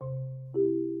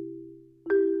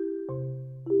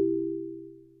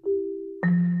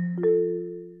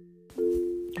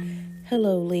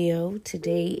Hello, Leo.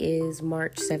 Today is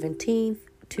March 17th,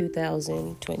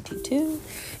 2022,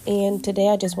 and today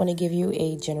I just want to give you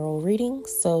a general reading,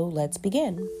 so let's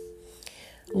begin.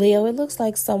 Leo, it looks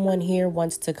like someone here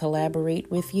wants to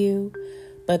collaborate with you,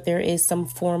 but there is some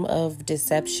form of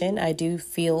deception. I do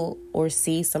feel or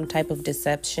see some type of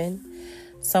deception.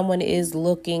 Someone is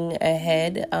looking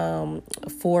ahead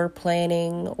for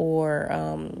planning or,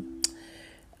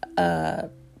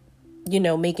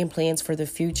 making plans for the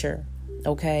future.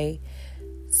 Okay,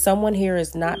 someone here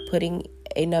is not putting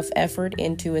enough effort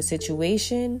into a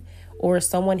situation, or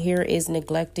someone here is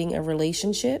neglecting a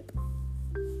relationship.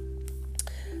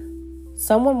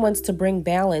 Someone wants to bring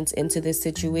balance into this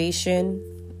situation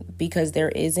because there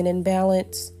is an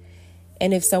imbalance.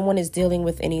 And if someone is dealing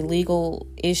with any legal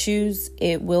issues,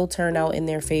 it will turn out in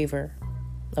their favor.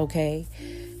 Okay,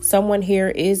 someone here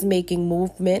is making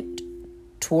movement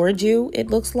toward you,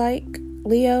 it looks like,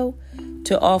 Leo,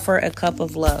 to offer a cup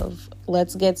of love.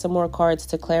 Let's get some more cards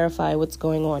to clarify what's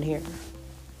going on here.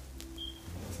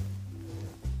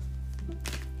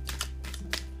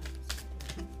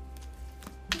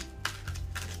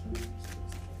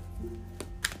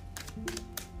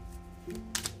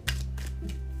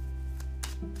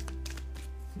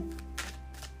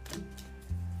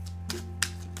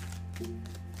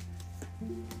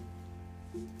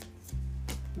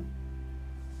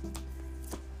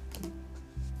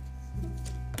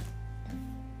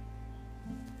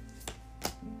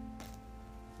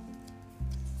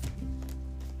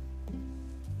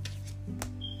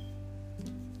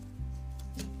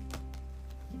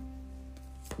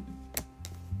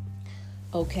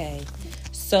 Okay,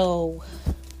 so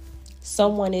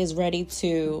someone is ready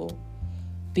to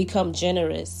become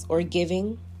generous or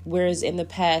giving, whereas in the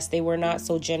past they were not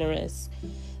so generous.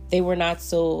 They were not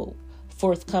so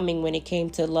forthcoming when it came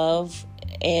to love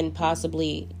and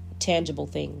possibly tangible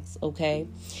things, okay?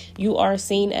 You are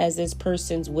seen as this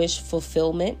person's wish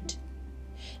fulfillment.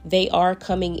 They are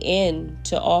coming in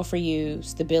to offer you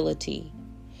stability.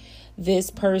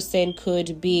 This person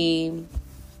could be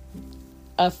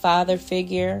a father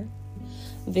figure.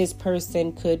 This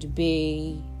person could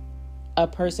be a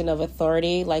person of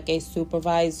authority, like a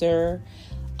supervisor,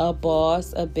 a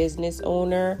boss, a business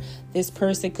owner. This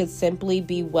person could simply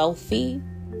be wealthy.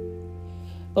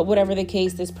 But whatever the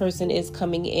case, this person is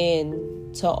coming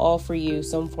in to offer you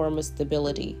some form of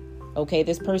stability. Okay,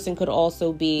 this person could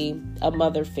also be a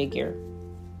mother figure,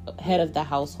 head of the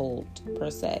household, per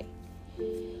se.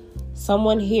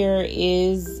 Someone here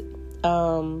is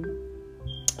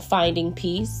finding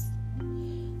peace,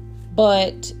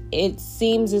 but it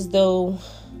seems as though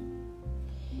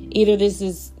either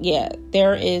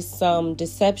there is some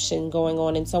deception going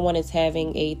on and someone is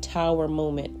having a tower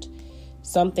moment.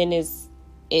 Something is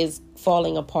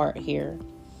falling apart here,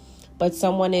 but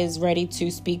someone is ready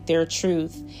to speak their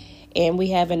truth. And we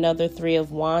have another 3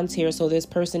 of Wands here. So this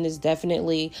person is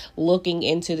definitely looking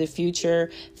into the future,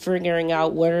 figuring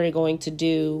out what are they going to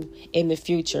do in the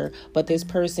future. But this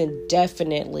person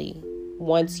definitely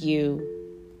wants to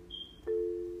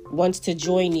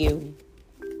join you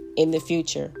in the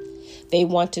future. They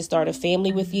want to start a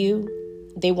family with you.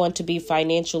 They want to be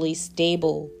financially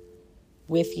stable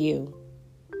with you.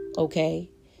 Okay?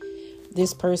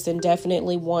 This person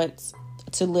definitely wants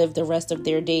to live the rest of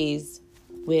their days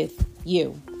with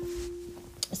you.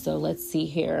 So let's see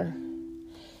here.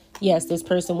 Yes, this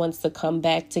person wants to come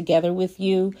back together with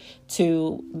you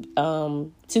to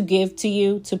give to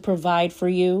you, to provide for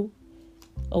you.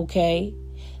 Okay.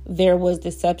 There was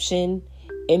deception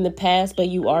in the past, but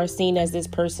you are seen as this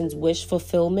person's wish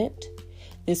fulfillment.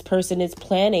 This person is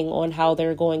planning on how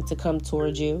they're going to come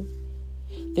towards you.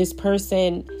 This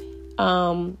person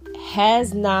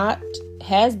has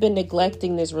been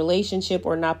neglecting this relationship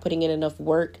or not putting in enough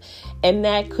work. And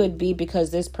that could be because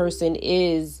this person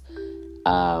is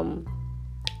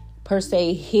per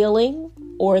se healing,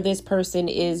 or this person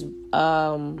is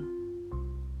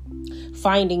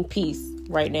finding peace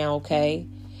right now, okay?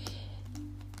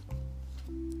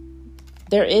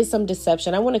 There is some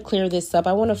deception. I want to clear this up.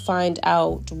 I want to find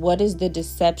out what is the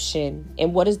deception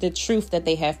and what is the truth that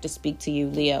they have to speak to you,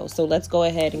 Leo. So let's go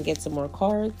ahead and get some more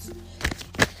cards.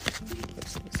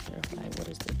 Let's clarify what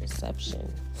is the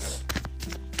deception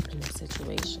in the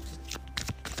situation.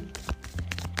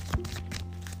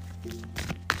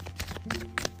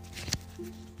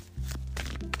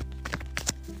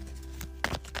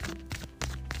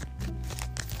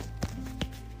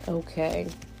 Okay.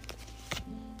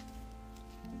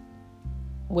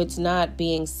 What's not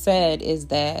being said is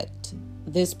that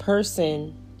this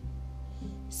person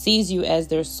sees you as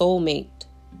their soulmate.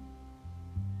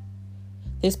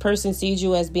 This person sees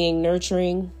you as being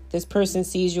nurturing, This person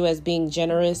sees you as being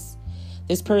generous.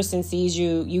 This person sees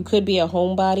you could be a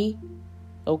homebody,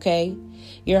 okay?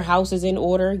 Your house is in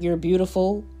order. You're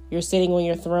beautiful. You're sitting on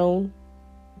your throne.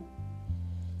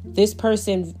 This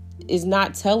person is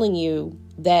not telling you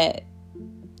that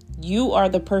you are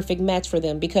the perfect match for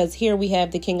them, because here we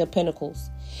have the King of Pentacles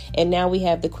and now we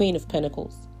have the Queen of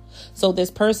Pentacles. So this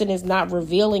person is not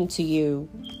revealing to you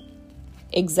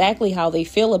exactly how they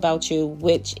feel about you,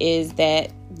 which is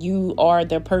that you are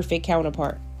their perfect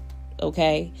counterpart.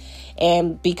 Okay.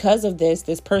 And because of this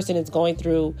person is going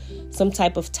through some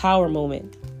type of tower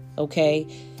moment. Okay.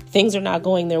 Things are not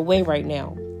going their way right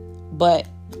now, but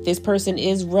this person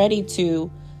is ready to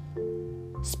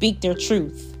speak their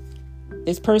truth.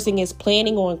 This person is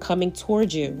planning on coming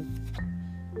towards you.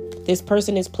 This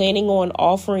person is planning on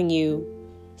offering you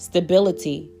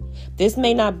stability. This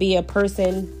may not be a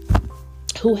person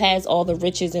who has all the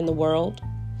riches in the world,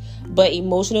 but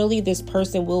emotionally, this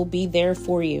person will be there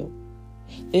for you.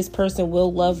 This person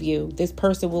will love you. This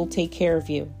person will take care of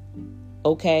you.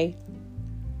 Okay?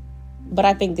 But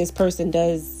I think this person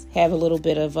does have a little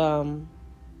bit of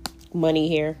money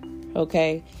here.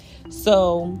 Okay?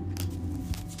 So,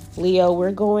 Leo,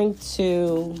 we're going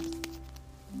to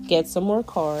get some more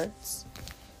cards.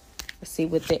 Let's see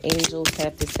what the angels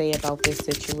have to say about this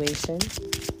situation.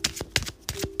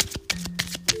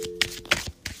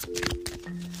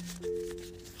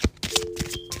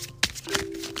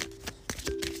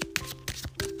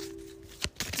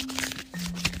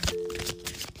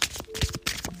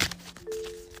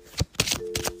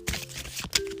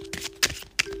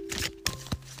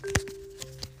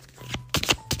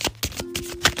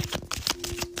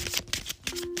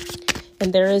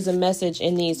 And there is a message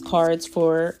in these cards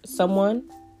for someone,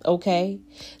 okay?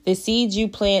 The seeds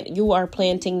you are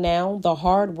planting now, the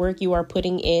hard work you are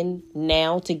putting in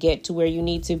now to get to where you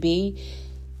need to be,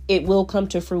 it will come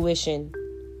to fruition,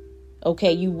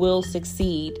 okay? You will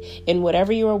succeed. In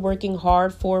whatever you are working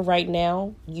hard for right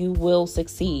now, you will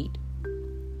succeed.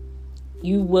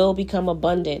 You will become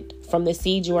abundant from the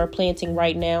seeds you are planting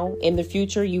right now. In the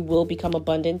future, you will become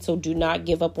abundant, so do not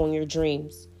give up on your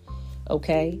dreams,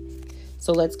 okay?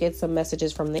 So let's get some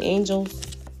messages from the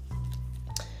angels.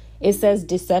 It says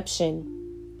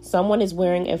deception. Someone is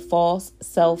wearing a false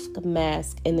self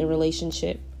mask in the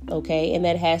relationship. Okay. And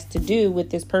that has to do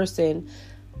with this person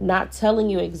not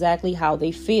telling you exactly how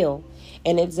they feel.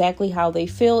 And exactly how they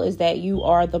feel is that you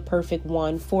are the perfect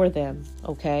one for them.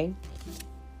 Okay.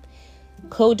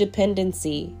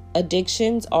 Codependency.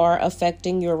 Addictions are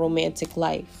affecting your romantic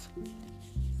life.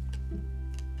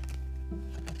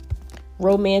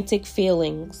 Romantic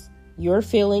feelings. Your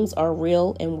feelings are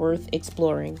real and worth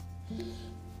exploring.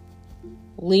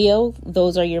 Leo,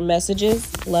 those are your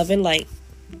messages. Love and light.